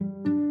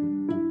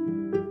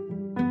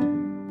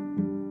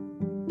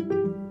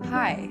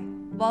Hi,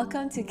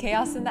 welcome to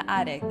Chaos in the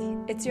Attic.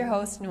 It's your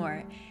host,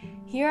 Noor.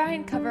 Here I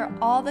uncover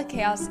all the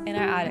chaos in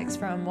our attics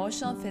from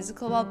emotional and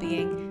physical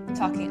well-being,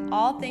 talking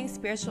all things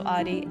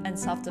spirituality and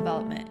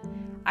self-development.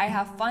 I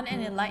have fun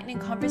and enlightening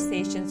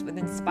conversations with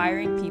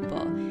inspiring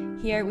people.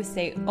 Here we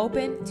stay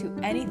open to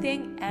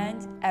anything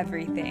and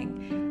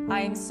everything.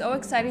 I am so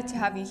excited to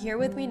have you here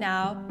with me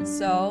now,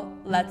 so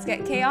let's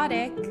get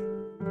chaotic.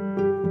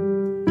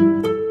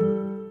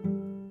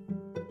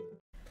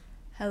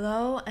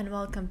 Hello and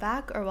welcome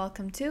back, or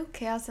welcome to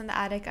Chaos in the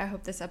Attic. I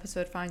hope this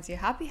episode finds you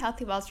happy,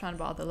 healthy, well surrounded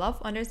by all the love,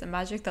 wonders, and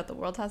magic that the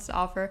world has to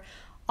offer,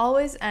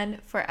 always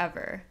and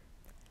forever.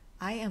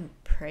 I am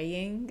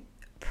praying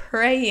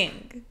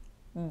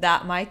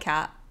that my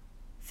cat,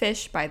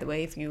 Fish, by the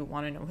way, if you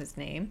want to know his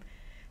name,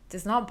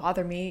 does not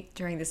bother me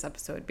during this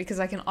episode, because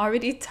I can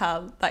already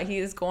tell that he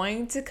is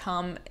going to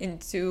come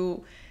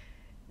into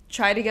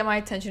try to get my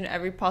attention in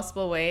every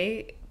possible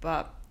way,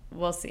 but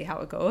we'll see how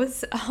it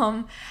goes.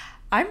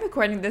 I'm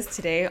recording this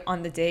today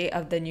on the day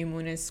of the new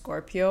moon in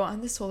Scorpio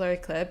and the solar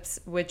eclipse,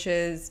 which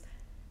is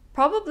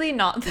probably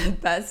not the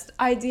best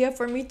idea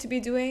for me to be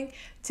doing,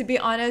 to be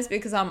honest,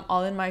 because I'm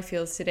all in my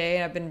feels today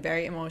and I've been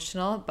very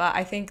emotional. But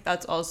I think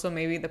that's also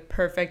maybe the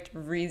perfect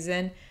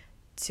reason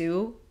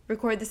to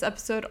record this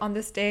episode on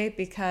this day,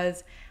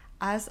 because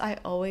as I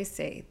always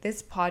say,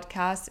 this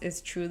podcast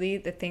is truly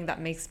the thing that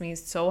makes me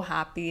so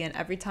happy, and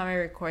every time I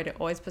record it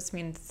always puts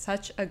me in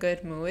such a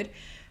good mood.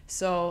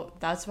 So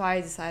that's why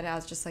I decided, I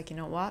was just like, you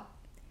know what?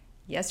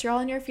 Yes, you're all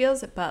in your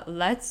feels, but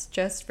let's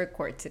just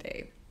record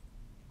today.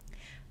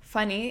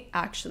 Funny,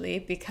 actually,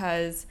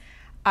 because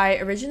I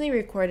originally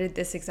recorded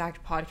this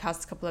exact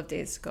podcast a couple of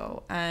days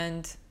ago,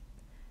 and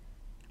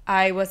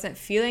I wasn't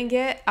feeling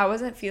it. I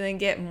wasn't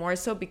feeling it more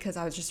so because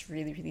I was just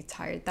really, really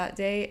tired that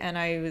day, and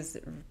I was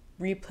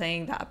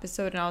replaying that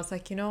episode, and I was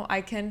like, you know,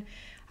 I can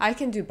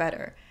do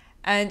better.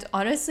 And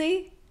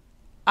honestly,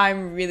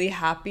 I'm really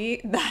happy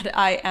that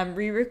I am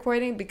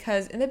re-recording,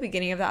 because in the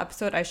beginning of the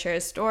episode, I shared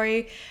a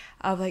story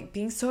of like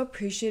being so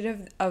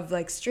appreciative of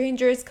like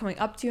strangers coming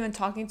up to you and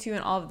talking to you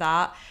and all of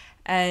that.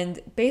 And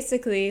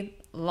basically,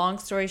 long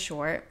story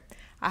short,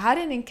 I had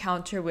an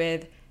encounter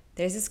with,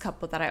 there's this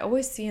couple that I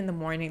always see in the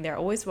morning. They're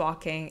always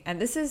walking.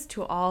 And this is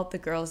to all the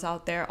girls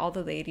out there, all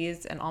the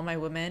ladies and all my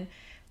women.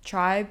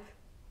 Tribe,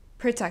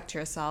 protect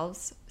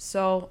yourselves.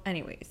 So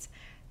anyways,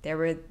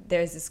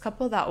 there's this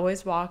couple that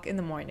always walk in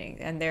the morning,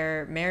 and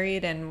they're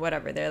married and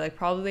whatever. They're like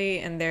probably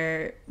in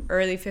their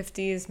early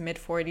 50s, mid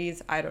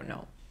 40s, I don't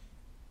know.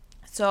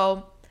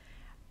 So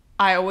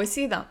I always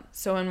see them.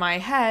 So in my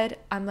head,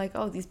 I'm like,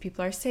 oh, these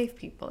people are safe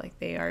people. Like,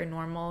 they are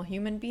normal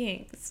human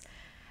beings.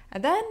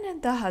 And then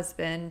the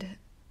husband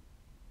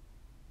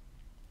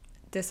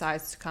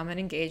decides to come and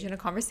engage in a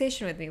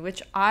conversation with me,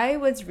 which I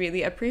was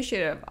really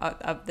appreciative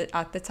of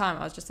at the time.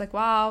 I was just like,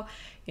 wow,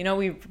 you know,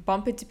 we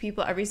bump into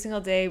people every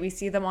single day. We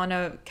see them on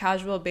a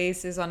casual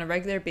basis, on a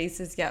regular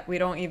basis, yet we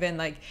don't even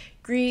like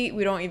greet,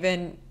 we don't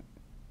even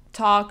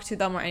talk to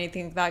them or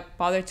anything like that,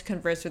 bother to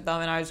converse with them.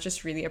 And I was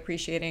just really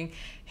appreciating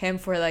him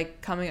for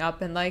like coming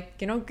up and like,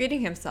 you know,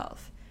 greeting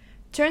himself.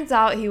 Turns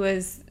out he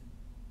was,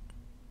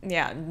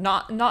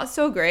 not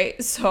so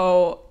great.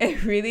 So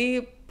it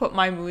really put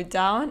my mood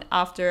down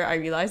after I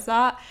realized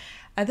that.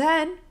 And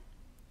then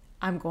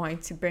I'm going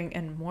to bring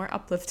in more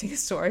uplifting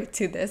story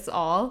to this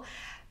all.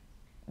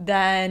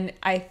 Then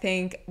I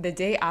think the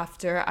day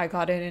after, I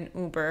got in an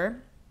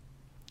Uber,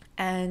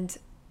 and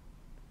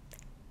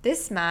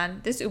this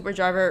Uber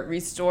driver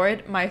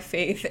restored my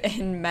faith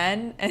in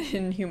men and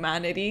in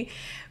humanity.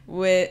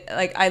 With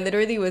like, I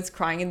literally was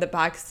crying in the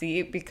back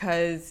seat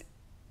because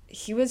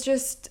he was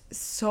just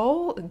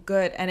so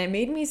good, and it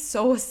made me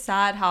so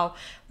sad how,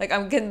 like,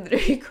 I'm gonna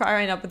literally cry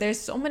right now, but there's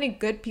so many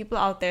good people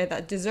out there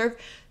that deserve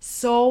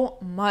so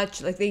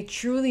much. Like, they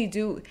truly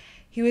do.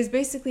 He was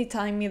basically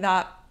telling me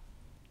that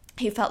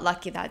he felt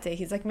lucky that day.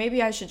 He's like,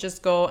 maybe I should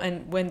just go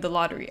and win the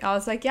lottery. I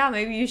was like, yeah,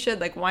 maybe you should.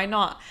 Like, why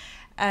not?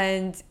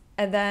 And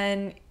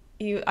then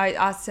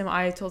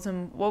I told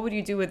him, what would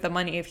you do with the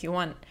money if you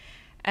won?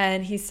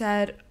 And he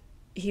said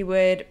he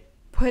would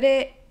put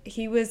it,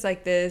 he was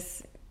like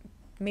this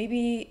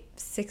maybe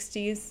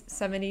 60s,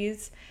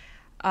 70s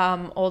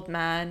old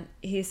man.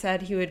 He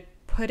said he would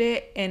put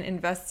it in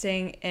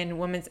investing in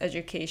women's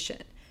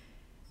education.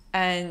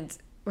 And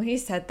when he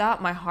said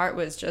that, my heart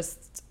was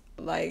just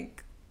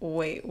like,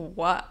 wait,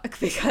 what?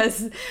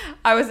 Because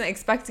I wasn't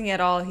expecting it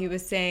at all. He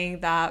was saying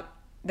that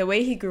the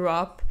way he grew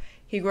up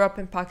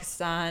in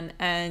Pakistan,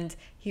 and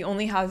he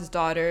only has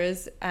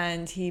daughters,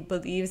 and he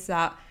believes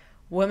that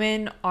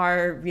women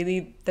are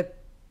really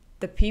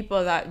the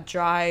people that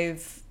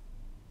drive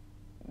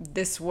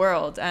this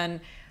world and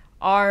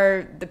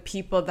are the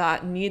people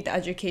that need the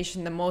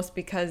education the most,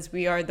 because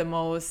we are the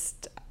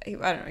most, I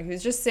don't know, he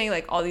was just saying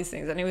like all these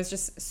things, and it was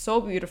just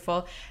so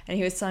beautiful. And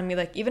he was telling me,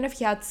 like, even if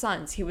he had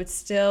sons, he would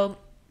still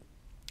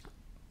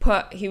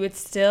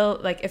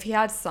like, if he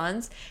had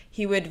sons,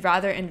 he would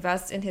rather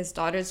invest in his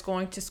daughters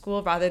going to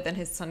school rather than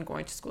his son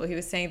going to school. He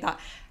was saying that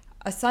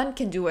a son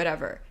can do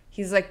whatever.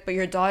 He's like, but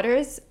your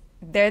daughters,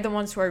 they're the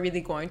ones who are really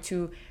going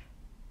to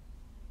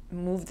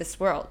move this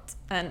world.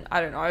 And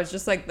I don't know, I was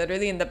just like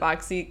literally in the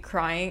backseat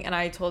crying, and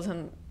I told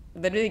him,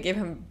 literally gave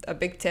him a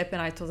big tip,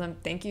 and I told him,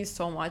 thank you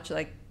so much,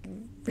 like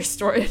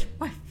restored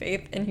my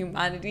faith in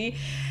humanity,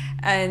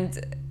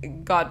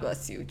 and God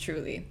bless you,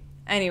 truly.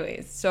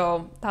 Anyways,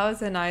 so that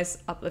was a nice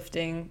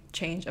uplifting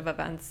change of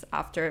events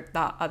after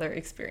that other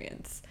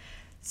experience.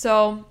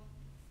 So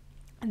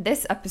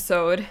this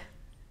episode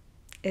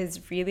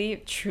is really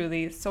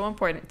truly so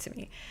important to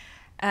me,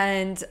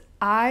 and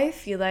I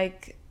feel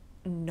like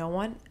no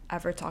one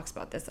ever talks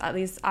about this. At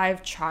least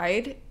I've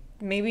tried.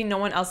 Maybe no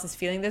one else is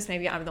feeling this,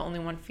 maybe I'm the only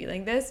one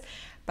feeling this,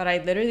 but I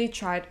literally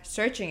tried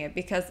searching it,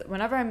 because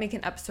whenever I make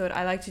an episode,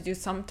 I like to do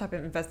some type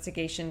of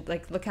investigation,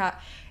 like look at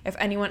if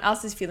anyone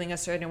else is feeling a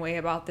certain way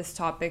about this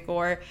topic,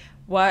 or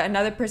what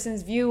another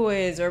person's view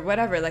is, or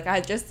whatever. Like,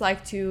 I just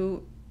like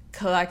to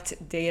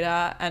collect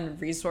data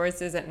and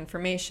resources and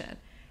information,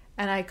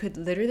 and I could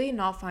literally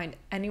not find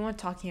anyone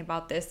talking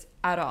about this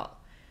at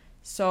all.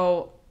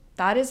 So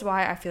that is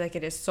why I feel like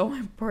it is so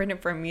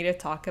important for me to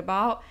talk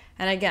about.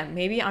 And again,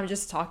 maybe I'm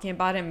just talking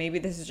about it. Maybe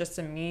this is just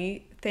a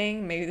me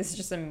thing. Maybe this is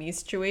just a me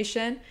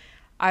situation.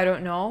 I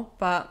don't know.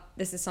 But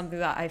this is something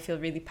that I feel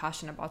really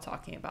passionate about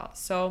talking about.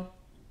 So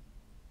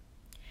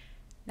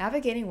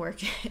navigating work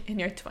in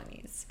your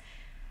 20s.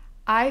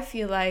 I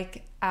feel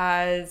like,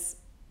 as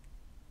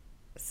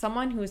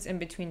someone who's in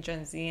between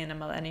Gen Z and a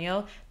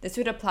millennial, this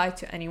would apply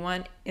to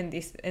anyone in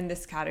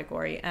this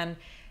category. And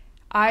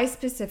I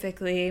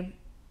specifically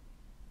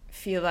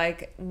feel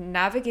like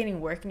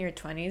navigating work in your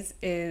 20s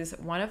is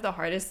one of the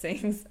hardest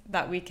things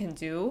that we can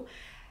do.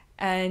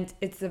 And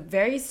it's a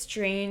very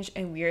strange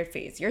and weird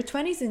phase. Your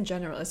 20s in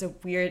general is a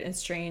weird and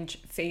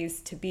strange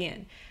phase to be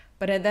in.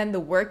 But then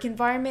the work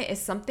environment is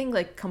something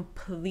like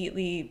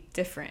completely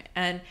different.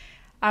 And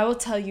I will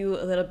tell you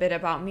a little bit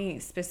about me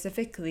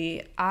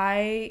specifically.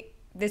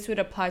 This would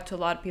apply to a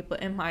lot of people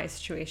in my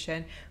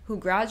situation who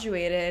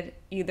graduated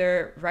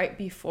either right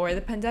before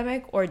the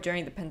pandemic or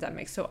during the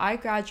pandemic. So I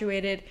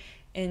graduated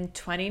in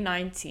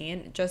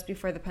 2019, just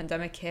before the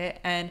pandemic hit.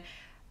 And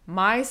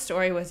my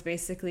story was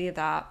basically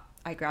that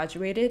I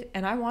graduated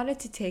and I wanted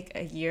to take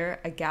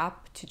a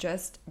gap to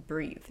just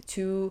breathe,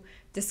 to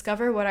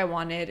discover what I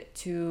wanted,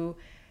 to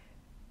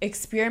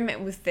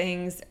experiment with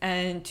things,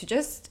 and to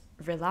just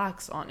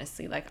relax,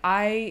 honestly. Like,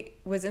 I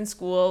was in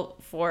school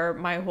for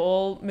my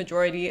whole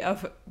majority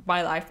of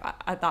my life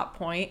at that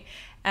point,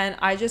 and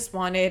I just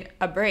wanted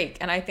a break.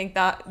 And I think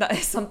that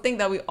is something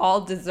that we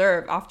all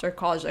deserve after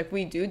college. Like,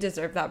 we do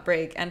deserve that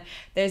break, and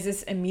there's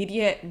this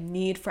immediate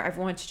need for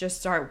everyone to just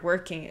start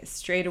working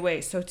straight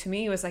away. So to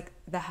me, it was like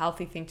the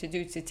healthy thing to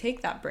do, to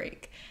take that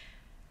break.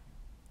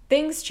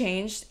 Things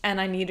changed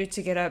and I needed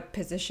to get a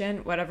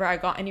position, whatever. I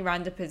got any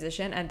random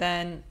position, and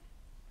then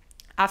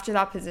after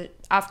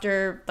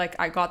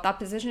I got that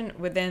position,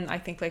 within I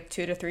think like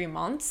 2 to 3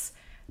 months,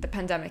 the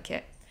pandemic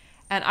hit.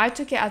 And I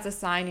took it as a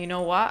sign, you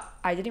know what?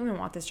 I didn't even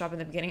want this job in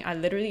the beginning. I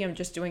literally am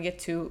just doing it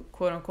to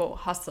quote unquote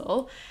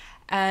hustle.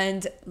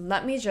 And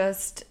let me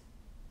just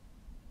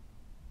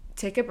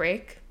take a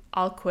break.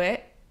 I'll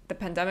quit. The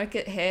pandemic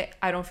hit.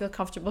 I don't feel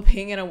comfortable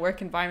being in a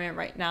work environment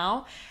right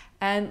now.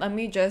 And let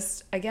me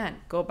just, again,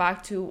 go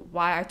back to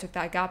why I took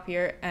that gap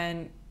year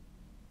and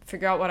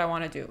figure out what I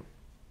want to do.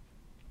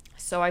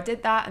 So I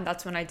did that, and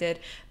that's when I did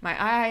my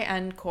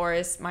IIN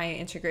course, my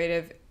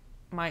Institute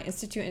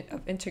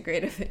of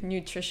Integrative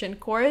Nutrition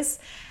course,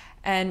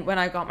 and when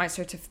I got my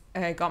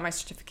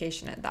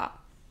certification in that.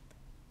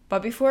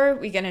 But before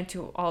we get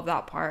into all of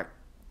that part,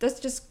 let's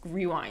just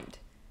rewind.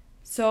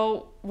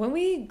 So when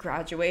we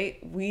graduate,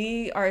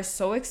 we are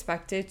so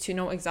expected to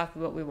know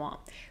exactly what we want.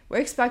 We're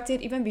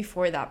expected, even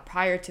before that,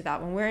 prior to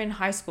that, when we're in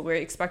high school, we're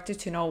expected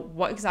to know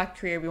what exact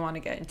career we want to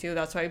get into.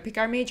 That's why we pick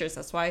our majors.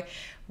 That's why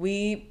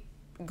we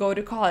go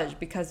to college,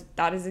 because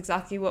that is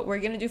exactly what we're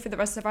going to do for the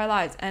rest of our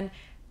lives. And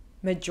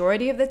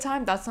majority of the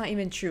time, that's not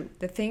even true.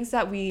 The things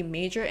that we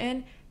major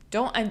in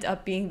don't end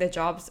up being the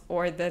jobs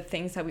or the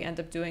things that we end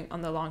up doing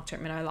on the long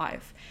term in our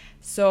life.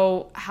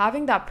 So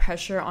having that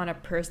pressure on a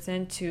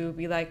person to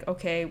be like,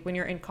 okay, when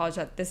you're in college,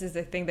 that this is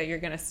the thing that you're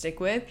going to stick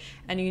with,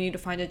 and you need to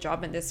find a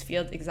job in this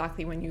field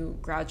exactly when you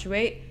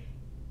graduate,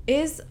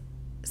 is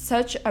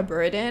such a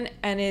burden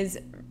and is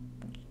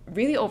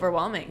really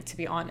overwhelming, to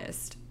be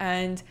honest.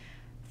 And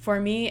for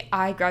me,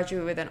 I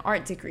graduated with an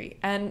art degree.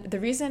 And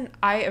the reason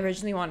I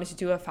originally wanted to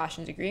do a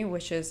fashion degree,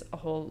 which is a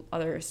whole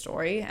other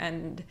story,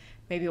 and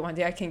maybe one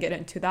day I can get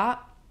into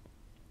that.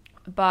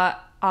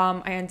 But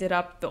I ended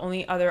up, the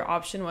only other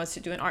option was to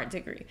do an art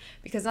degree,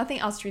 because nothing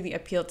else really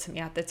appealed to me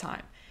at the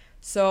time.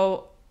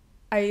 So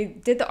I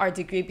did the art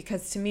degree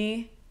because, to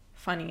me,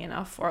 funny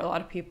enough, for a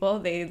lot of people,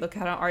 they look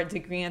at an art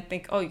degree and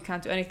think, oh, you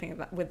can't do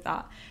anything with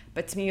that.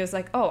 But to me, it was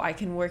like, oh, I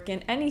can work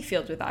in any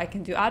field with that. I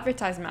can do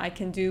advertisement, I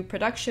can do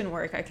production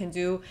work, I can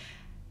do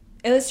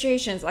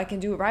illustrations, I can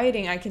do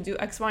writing, I can do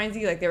X, Y, and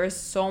Z. Like, there were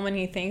so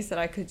many things that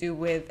I could do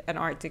with an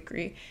art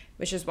degree,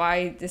 which is why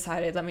I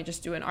decided, let me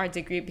just do an art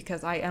degree,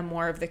 because I am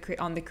more of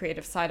on the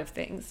creative side of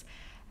things.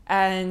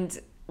 And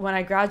when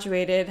I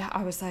graduated,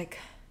 I was like,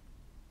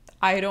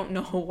 I don't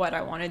know what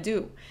I want to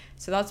do.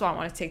 So that's why I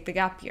want to take the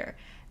gap year.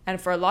 And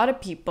for a lot of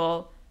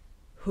people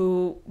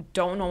who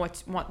don't know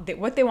what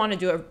they want to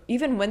do, or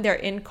even when they're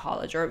in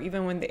college, or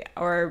even when they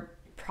or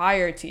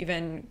prior to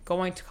even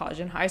going to college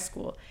in high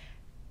school,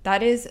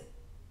 that is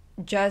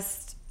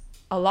just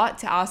a lot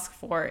to ask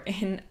for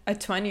in a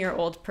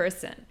 20-year-old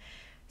person.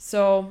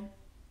 So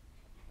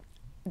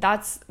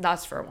that's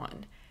for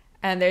one.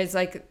 And there's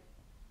like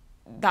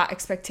that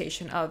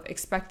expectation of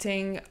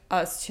expecting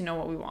us to know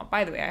what we want.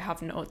 By the way, I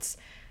have notes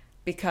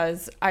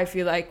because I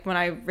feel like when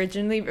I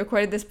originally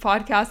recorded this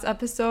podcast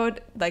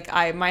episode, like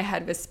my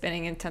head was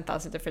spinning in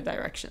 10,000 different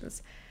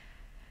directions.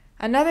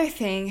 Another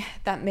thing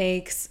that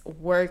makes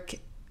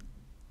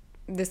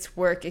this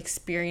work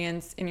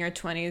experience in your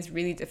 20s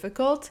really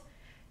difficult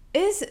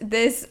is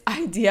this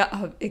idea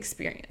of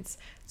experience.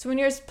 So when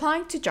you're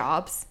applying to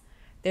jobs,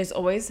 there's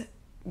always,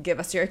 give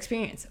us your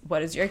experience.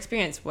 What is your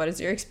experience? What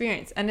is your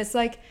experience? And it's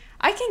like,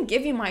 I can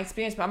give you my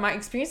experience, but my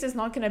experience is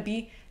not going to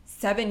be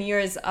 7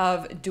 years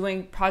of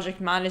doing project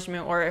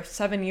management or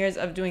 7 years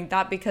of doing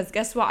that, because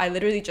guess what? I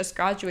literally just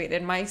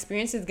graduated. My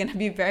experience is going to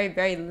be very,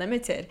 very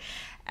limited.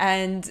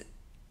 And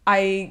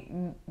I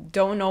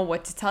don't know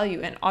what to tell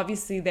you. And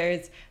obviously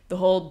there's the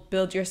whole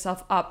build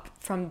yourself up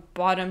from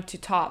bottom to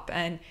top.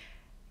 And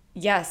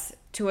yes,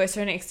 to a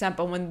certain extent,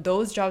 but when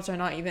those jobs are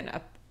not even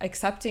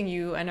accepting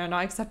you and are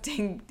not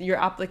accepting your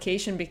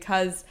application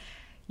because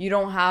you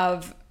don't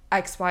have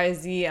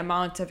XYZ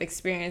amount of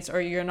experience, or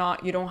you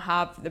don't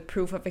have the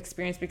proof of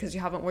experience because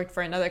you haven't worked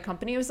for another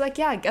company, it was like,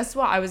 yeah, guess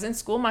what? I was in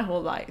school my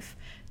whole life.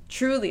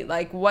 Truly,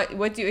 like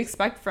what do you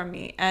expect from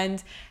me?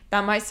 And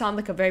that might sound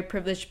like a very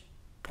privileged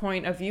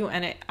point of view,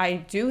 and I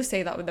do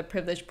say that with a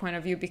privileged point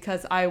of view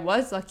because I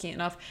was lucky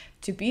enough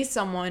to be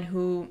someone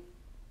who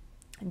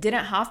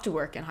didn't have to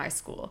work in high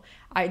school.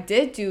 I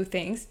did do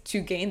things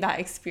to gain that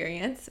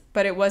experience,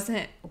 but it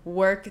wasn't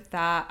work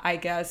that I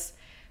guess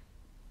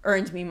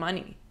earned me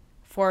money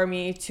for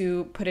me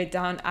to put it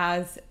down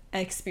as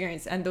an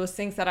experience. And those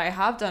things that I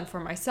have done for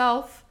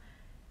myself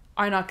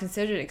are not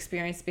considered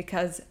experience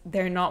because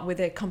they're not with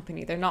a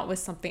company, they're not with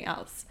something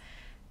else.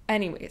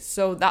 Anyway,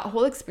 so that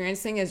whole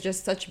experience thing is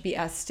just such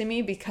BS to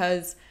me,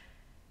 because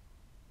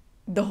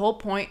the whole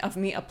point of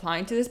me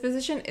applying to this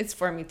position is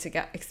for me to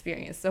get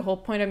experience. The whole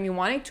point of me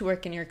wanting to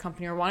work in your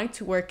company or wanting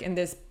to work in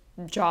this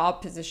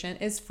job position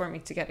is for me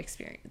to get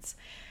experience.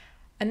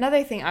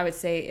 Another thing I would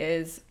say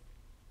is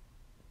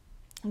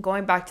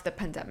going back to the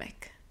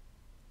pandemic.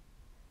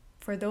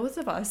 For those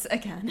of us,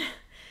 again,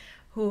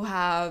 who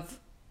have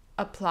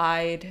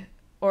applied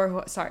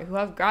who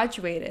have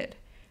graduated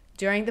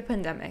during the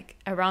pandemic,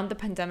 around the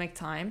pandemic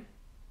time,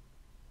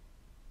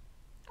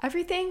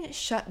 everything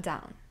shut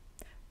down.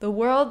 The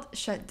world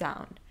shut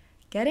down.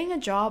 Getting a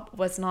job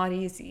was not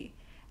easy.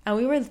 And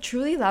we were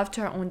truly left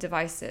to our own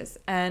devices.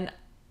 And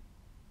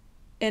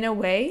in a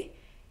way,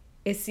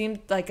 it seemed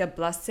like a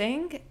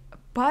blessing.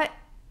 But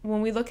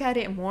when we look at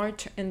it more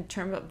in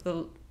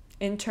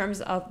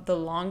terms of the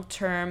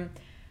long-term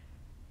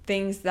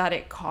things that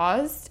it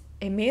caused,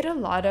 it made a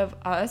lot of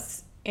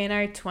us in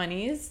our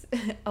 20s,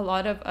 a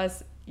lot of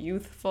us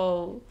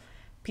youthful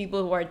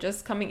people who are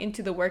just coming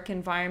into the work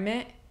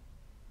environment,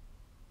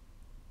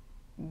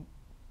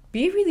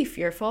 be really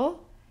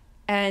fearful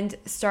and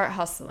start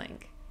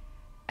hustling.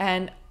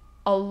 And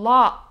a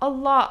lot of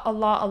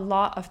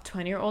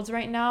 20-year-olds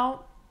right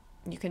now,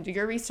 you can do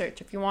your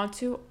research if you want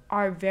to,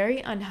 are very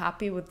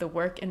unhappy with the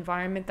work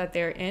environment that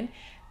they're in,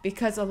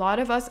 because a lot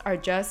of us are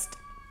just,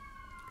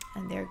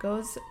 and there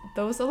goes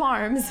those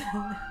alarms.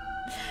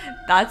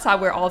 That's how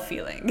we're all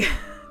feeling.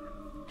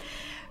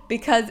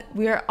 Because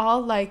we're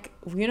all like,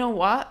 you know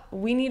what?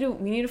 We need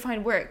to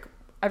find work.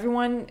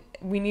 Everyone,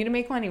 we need to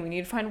make money. We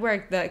need to find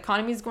work. The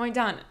economy is going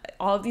down.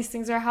 All of these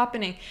things are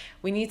happening.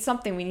 We need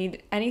something. We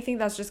need anything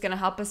that's just going to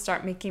help us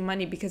start making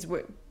money, because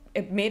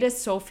it made us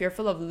so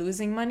fearful of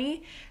losing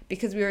money,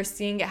 because we were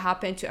seeing it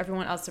happen to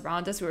everyone else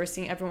around us. We were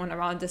seeing everyone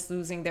around us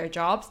losing their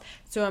jobs.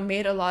 So it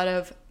made a lot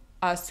of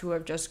us who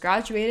have just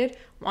graduated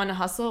want to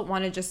hustle,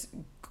 want to just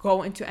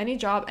go into any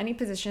job, any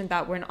position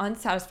that we're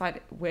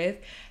unsatisfied with,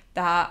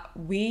 that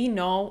we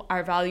know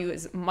our value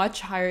is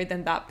much higher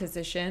than that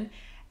position.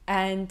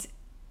 And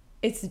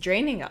it's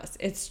draining us.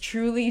 It's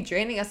truly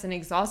draining us and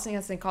exhausting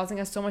us and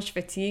causing us so much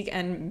fatigue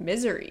and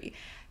misery.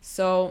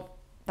 So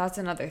that's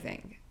another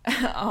thing.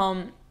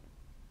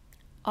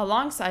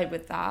 Alongside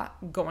with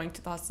that, going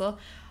to the hustle,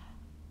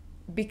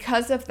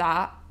 because of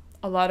that,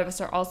 a lot of us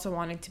are also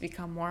wanting to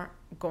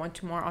go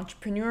into more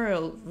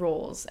entrepreneurial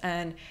roles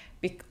and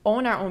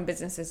own our own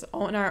businesses,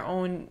 own our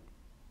own,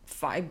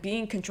 be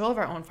in control of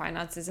our own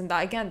finances. And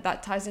that, again,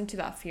 that ties into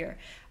that fear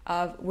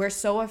of, we're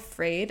so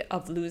afraid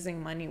of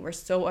losing money. We're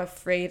so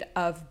afraid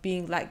of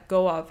being let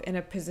go of in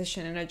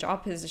a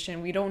job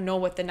position. We don't know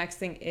what the next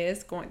thing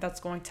is that's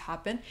going to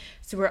happen.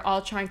 So we're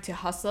all trying to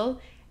hustle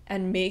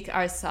and make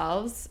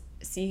ourselves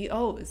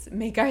CEOs,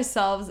 make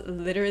ourselves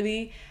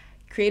literally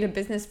create a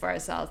business for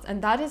ourselves.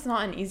 And that is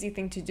not an easy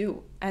thing to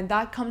do. And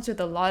that comes with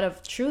a lot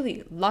of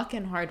truly luck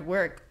and hard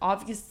work.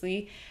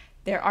 Obviously,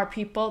 There are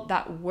people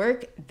that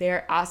work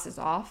their asses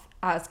off,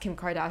 as Kim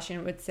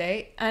Kardashian would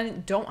say,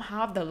 and don't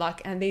have the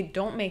luck and they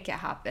don't make it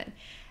happen.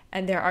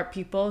 And there are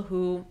people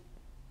who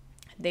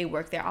they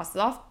work their asses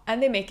off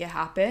and they make it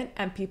happen,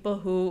 and people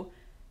who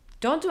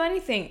don't do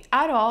anything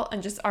at all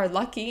and just are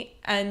lucky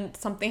and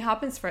something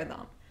happens for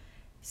them.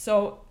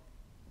 So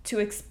to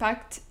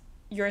expect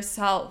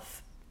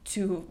yourself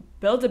to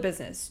build a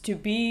business,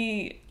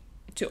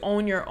 to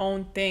own your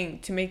own thing,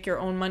 to make your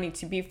own money,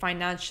 to be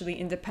financially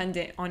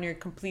independent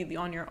completely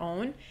on your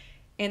own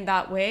in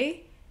that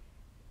way,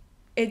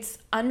 it's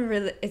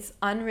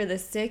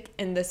unrealistic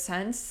in the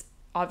sense,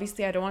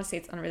 obviously I don't want to say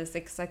it's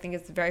unrealistic because I think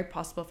it's very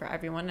possible for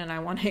everyone, and I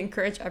want to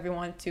encourage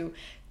everyone to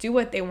do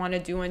what they want to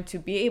do and to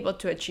be able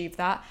to achieve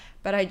that.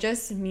 But I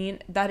just mean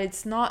that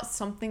it's not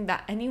something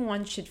that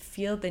anyone should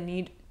feel the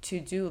need to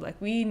do.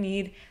 Like, we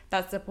need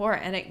that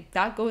support, and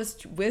that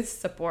goes with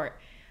support.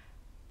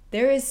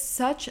 There is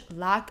such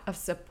lack of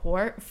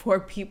support for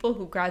people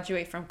who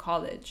graduate from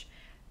college.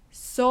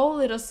 So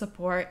little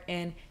support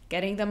in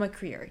getting them a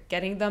career,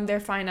 getting them their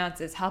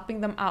finances,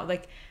 helping them out.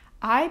 Like,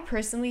 I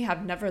personally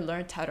have never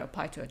learned how to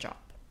apply to a job.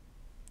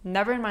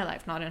 Never in my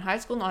life, not in high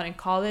school, not in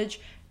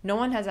college. No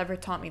one has ever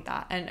taught me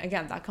that. And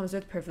again, that comes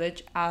with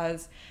privilege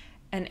as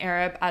an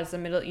Arab, as a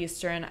Middle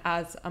Eastern,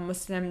 as a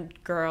Muslim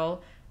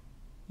girl.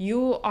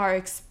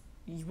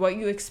 What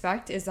you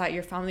expect is that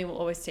your family will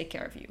always take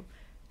care of you.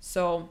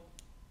 So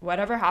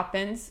whatever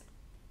happens,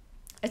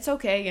 it's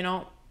okay,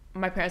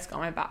 my parents got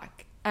my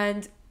back.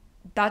 And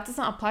that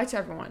doesn't apply to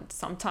everyone.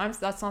 Sometimes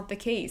that's not the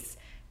case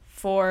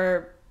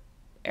for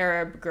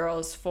Arab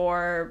girls,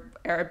 for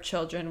Arab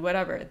children,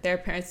 whatever. Their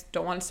parents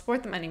don't want to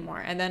support them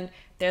anymore, and then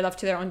they're left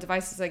to their own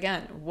devices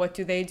again. What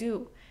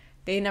do?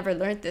 They never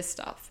learned this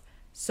stuff.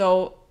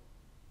 So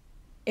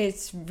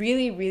it's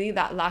really, really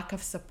that lack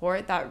of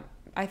support that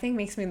I think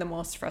makes me the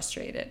most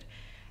frustrated.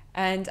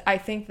 And I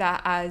think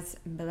that as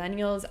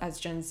millennials, as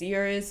Gen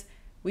Zers,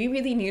 we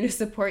really need to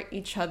support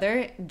each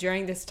other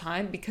during this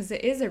time, because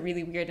it is a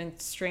really weird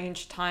and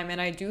strange time. And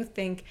I do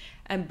think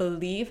and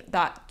believe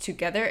that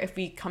together, if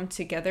we come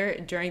together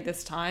during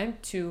this time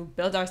to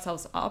build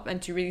ourselves up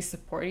and to really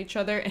support each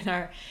other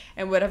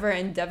in whatever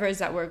endeavors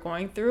that we're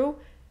going through,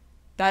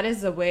 that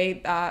is the way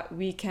that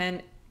we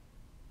can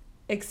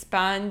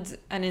expand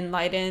and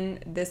enlighten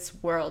this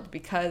world.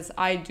 Because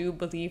I do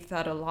believe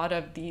that a lot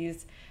of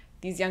these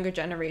younger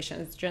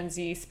generations, Gen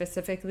Z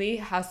specifically,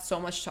 has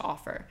so much to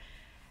offer.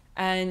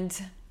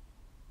 And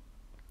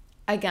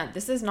again,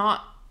 this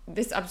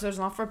episode is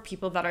not for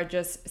people that are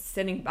just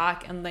sitting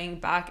back and laying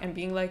back and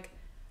being like,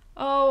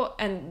 oh,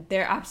 and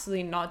they're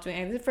absolutely not doing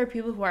anything. It's for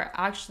people who are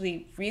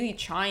actually really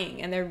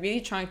trying, and they're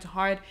really trying too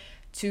hard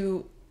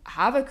to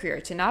have a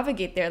career, to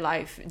navigate their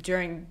life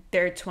during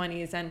their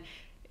 20s and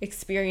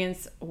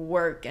experience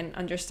work and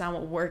understand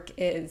what work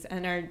is,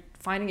 and are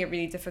finding it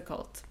really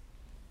difficult.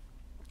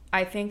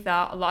 I think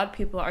that a lot of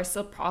people are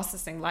still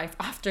processing life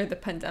after the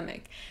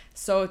pandemic.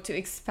 So to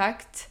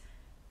expect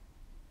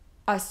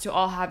us to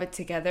all have it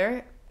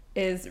together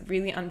is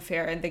really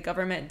unfair, and the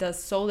government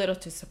does so little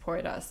to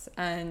support us.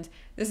 And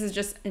this is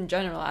just in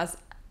general,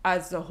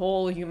 as the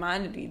whole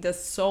humanity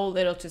does so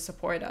little to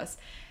support us.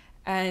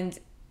 And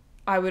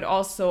I would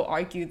also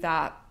argue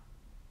that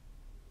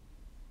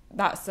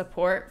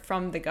support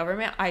from the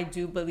government, I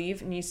do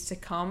believe, needs to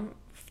come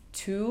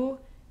to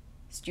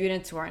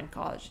students who are in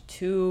college,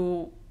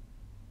 to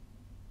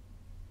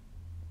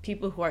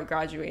people who are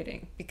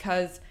graduating,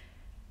 because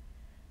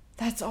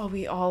that's all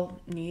we all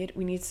need.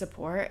 We need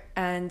support.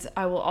 And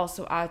I will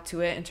also add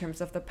to it in terms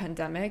of the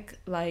pandemic,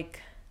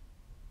 like,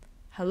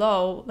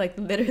 hello, like,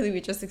 literally we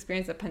just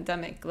experienced a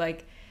pandemic.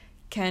 Like,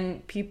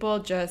 can people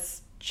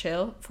just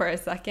chill for a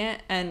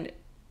second and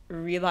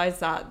realize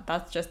that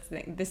that's just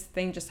this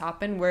thing just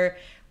happened? We're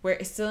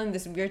still in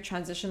this weird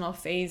transitional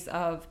phase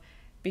of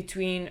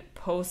between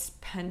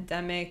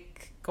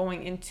post-pandemic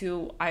going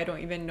into, I don't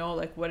even know,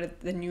 like,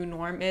 what the new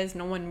norm is.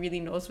 No one really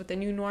knows what the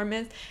new norm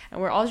is, and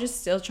we're all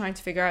just still trying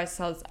to figure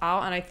ourselves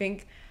out. And I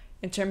think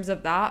in terms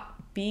of that,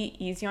 be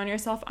easy on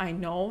yourself. I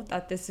know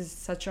that this is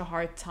such a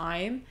hard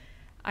time.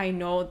 I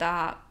know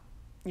that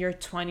your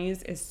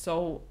 20s is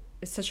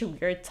such a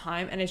weird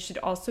time, and it should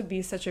also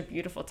be such a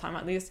beautiful time.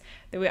 At least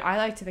the way I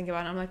like to think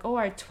about it, I'm like, oh,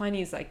 our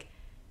 20s, like,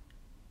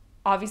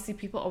 obviously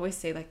people always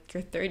say like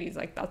your 30s,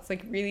 like that's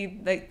like really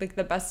like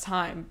the best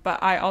time,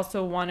 but I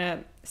also want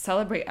to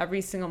celebrate every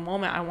single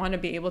moment. I want to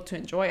be able to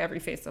enjoy every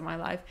phase of my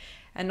life,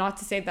 and not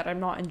to say that I'm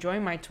not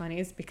enjoying my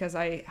 20s, because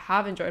I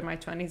have enjoyed my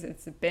 20s.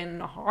 It's been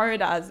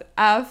hard as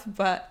F,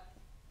 but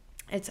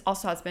it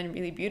also has been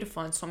really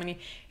beautiful, and so many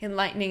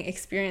enlightening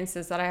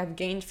experiences that I have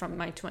gained from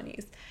my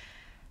 20s.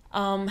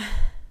 I'm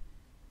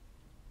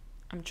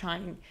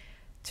trying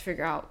to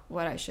figure out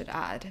what I should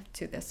add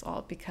to this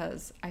all,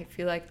 because I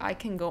feel like I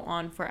can go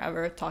on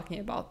forever talking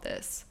about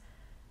this.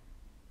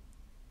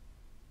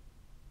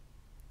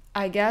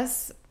 I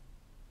guess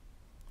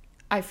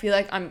I feel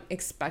like I'm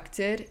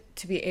expected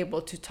to be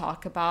able to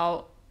talk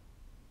about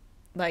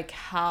like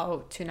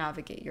how to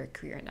navigate your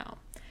career now.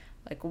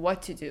 like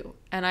what to do.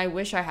 And I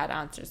wish I had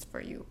answers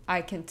for you.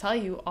 I can tell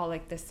you all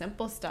like the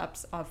simple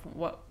steps of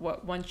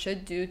what one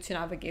should do to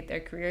navigate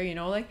their career, you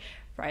know, like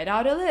write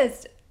out a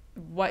list.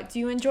 What do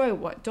you enjoy?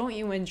 What don't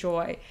you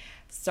enjoy?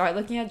 Start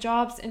looking at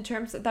jobs in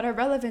terms that are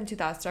relevant to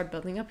that. Start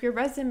building up your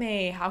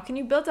resume. How can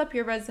you build up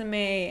your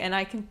resume? And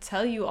I can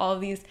tell you all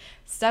of these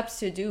steps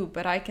to do,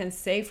 but I can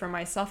say for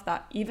myself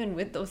that even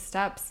with those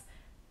steps,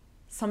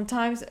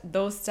 sometimes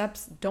those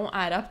steps don't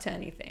add up to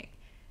anything.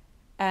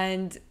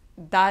 And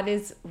that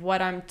is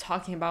what I'm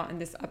talking about in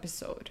this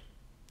episode.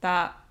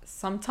 That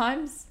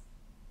sometimes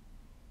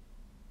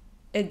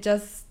it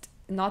just,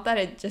 not that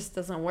it just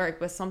doesn't work,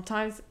 but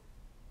sometimes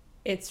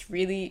it's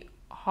really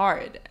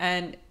hard,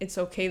 and it's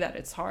okay that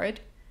it's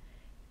hard,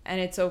 and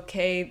it's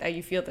okay that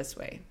you feel this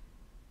way.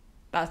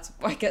 That's,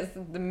 I guess,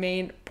 the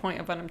main point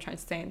of what I'm trying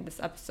to say in this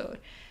episode.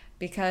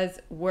 Because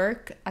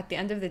work, at the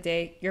end of the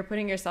day, you're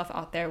putting yourself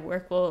out there.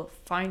 Work will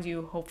find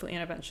you, hopefully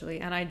and eventually.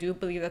 And I do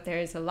believe that there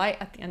is a light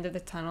at the end of the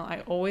tunnel.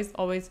 I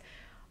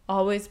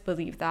always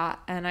believe that.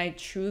 And I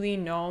truly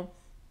know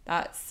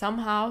that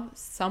somehow,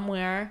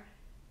 somewhere,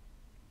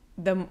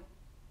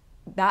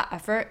 that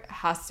effort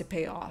has to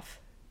pay off.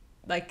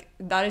 Like,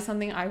 that is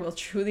something I will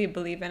truly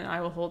believe in and I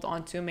will hold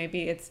on to.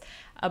 Maybe it's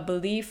a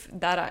belief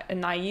a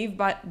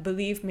naive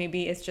belief.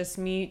 Maybe it's just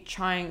me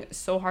trying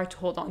so hard to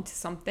hold on to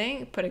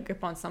something, put a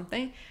grip on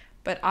something.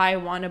 But I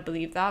want to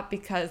believe that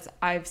because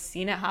I've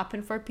seen it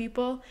happen for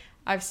people.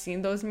 I've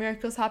seen those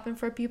miracles happen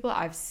for people.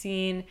 I've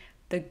seen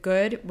the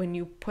good, when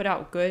you put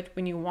out good,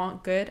 when you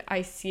want good,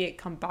 I see it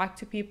come back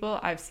to people.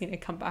 I've seen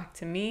it come back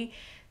to me.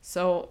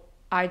 So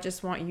I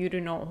just want you to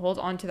know, hold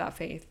on to that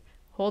faith.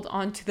 Hold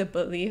on to the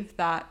belief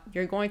that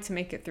you're going to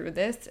make it through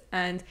this.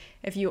 And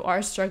if you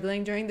are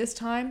struggling during this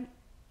time,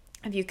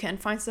 if you can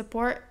find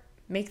support,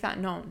 make that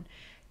known.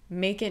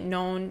 Make it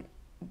known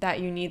that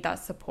you need that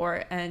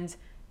support and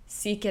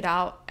seek it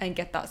out and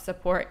get that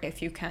support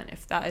if you can,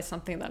 if that is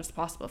something that is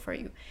possible for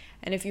you.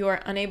 And if you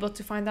are unable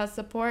to find that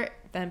support,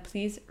 then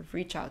please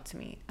reach out to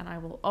me. And I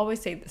will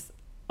always say this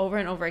over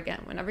and over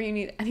again. Whenever you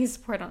need any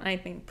support on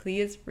anything,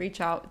 please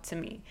reach out to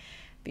me,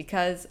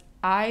 because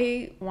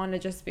I want to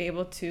just be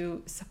able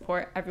to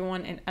support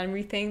everyone in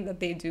everything that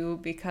they do,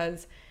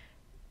 because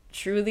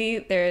truly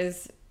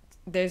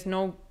there's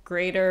no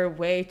greater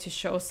way to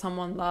show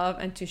someone love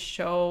and to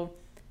show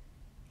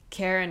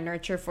care and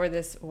nurture for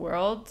this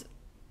world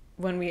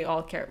when we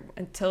all care,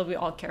 until we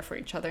all care for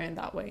each other in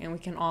that way and we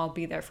can all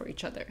be there for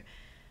each other.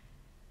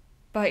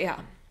 But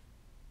yeah,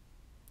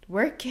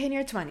 work in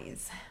your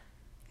 20s.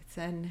 It's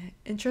an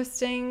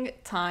interesting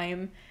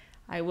time,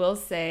 I will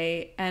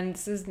say, and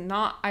this is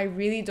not, I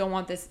really don't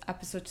want this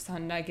episode to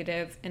sound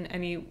negative in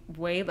any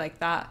way, like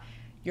that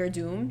you're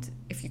doomed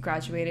if you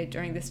graduated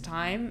during this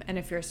time, and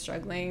if you're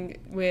struggling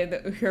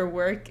with your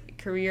work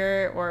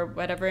career or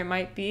whatever it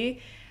might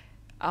be,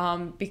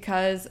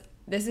 because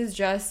this is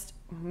just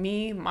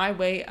my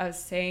way of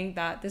saying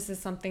that this is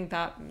something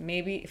that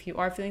maybe if you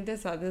are feeling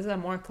this, this is a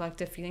more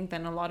collective feeling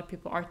than a lot of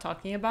people are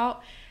talking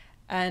about.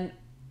 And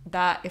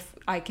that if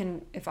I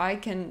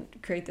can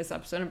create this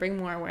episode and bring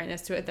more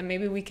awareness to it, then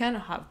maybe we can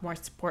have more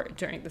support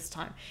during this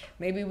time.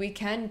 Maybe we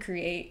can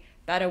create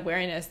that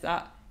awareness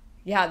that,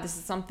 yeah, this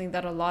is something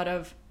that a lot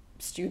of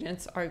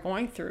students are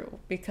going through,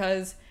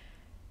 because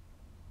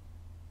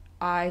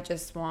I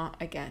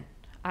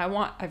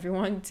want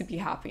everyone to be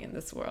happy in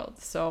this world.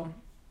 So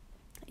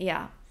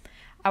yeah,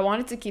 I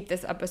wanted to keep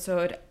this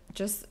episode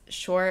just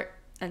short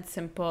and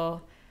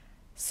simple,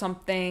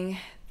 something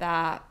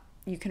that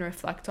you can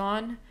reflect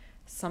on,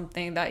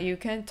 something that you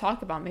can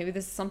talk about. Maybe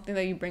this is something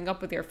that you bring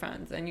up with your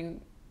friends,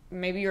 and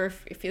maybe you're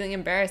feeling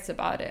embarrassed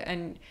about it,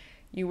 and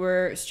you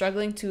were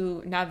struggling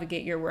to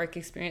navigate your work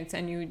experience,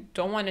 and you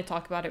don't want to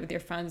talk about it with your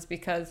friends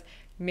because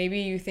maybe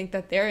you think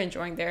that they're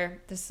enjoying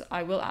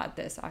I will add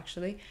this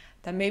actually,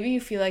 that maybe you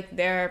feel like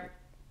they're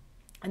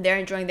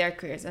enjoying their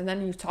careers, and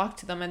then you talk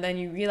to them and then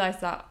you realize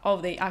that, oh,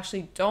 they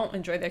actually don't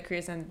enjoy their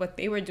careers, and what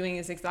they were doing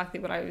is exactly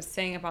what I was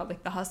saying about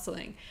like the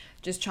hustling,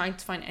 just trying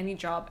to find any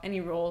job, any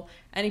role,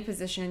 any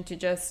position to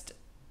just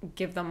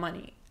give them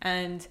money.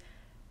 And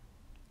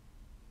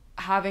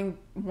having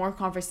more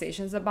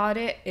conversations about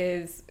it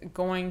is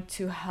going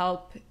to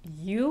help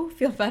you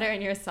feel better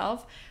in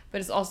yourself, but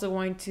it's also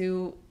going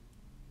to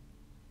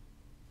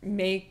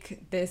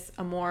make this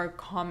a more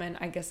common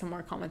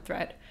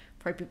thread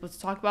for people to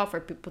talk about, for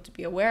people to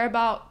be aware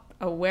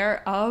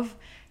of,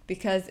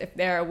 because if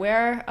they're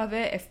aware of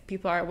it, if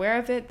people are aware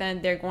of it,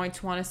 then they're going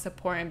to want to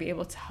support and be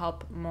able to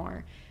help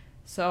more.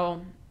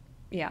 So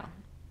yeah,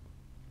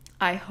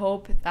 I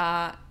hope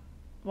that,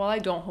 well, I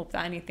don't hope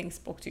that anything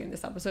spoke to you in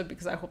this episode,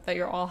 because I hope that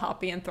you're all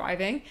happy and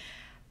thriving,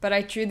 but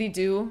I truly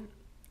do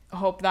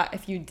hope that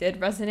if you did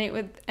resonate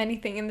with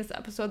anything in this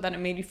episode, that it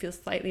made you feel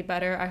slightly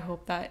better. I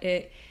hope that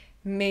it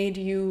made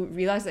you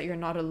realize that you're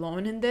not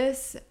alone in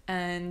this,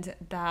 and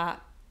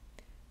that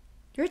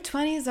your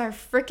 20s are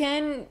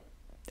freaking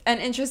an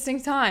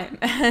interesting time,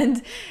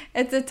 and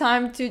it's a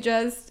time to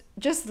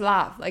just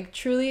laugh, like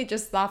truly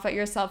just laugh at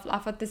yourself,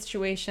 laugh at the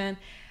situation.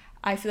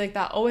 I feel like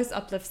that always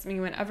uplifts me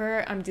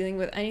whenever I'm dealing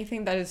with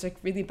anything that is like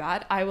really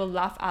bad. I will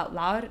laugh out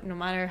loud no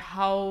matter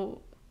how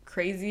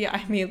crazy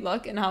I may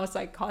look and how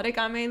psychotic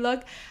I may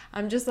look.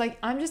 I'm just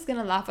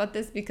gonna laugh at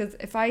this, because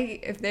if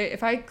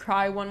I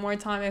cry one more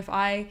time, if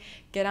I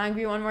get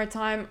angry one more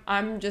time,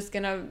 I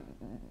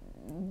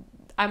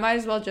might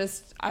as well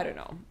just, I don't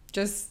know,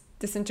 just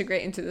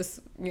disintegrate into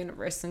this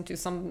universe, into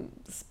some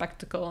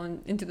spectacle,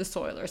 and into the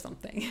soil or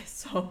something.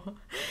 So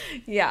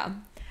yeah.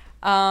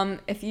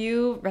 If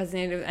you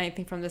resonated with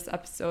anything from this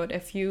episode,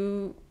 if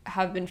you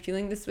have been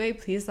feeling this way,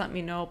 please let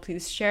me know.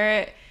 Please share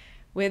it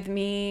with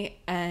me,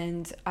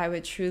 and I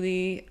would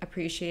truly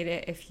appreciate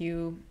it if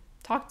you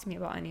talk to me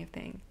about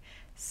anything.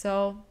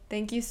 So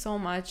thank you so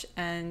much,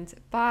 and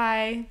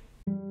bye.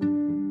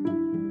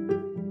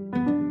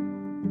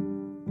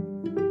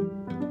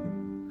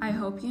 I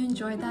hope you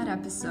enjoyed that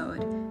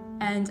episode,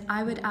 and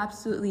I would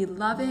absolutely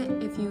love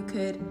it if you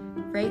could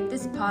rate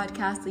this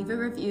podcast, leave a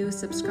review,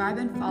 subscribe,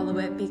 and follow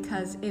it,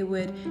 because it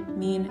would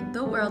mean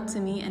the world to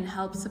me and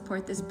help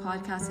support this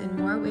podcast in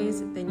more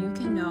ways than you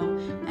can know,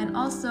 and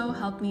also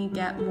help me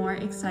get more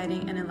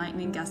exciting and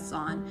enlightening guests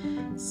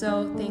on.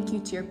 So thank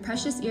you to your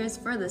precious ears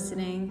for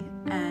listening,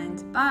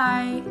 and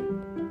bye!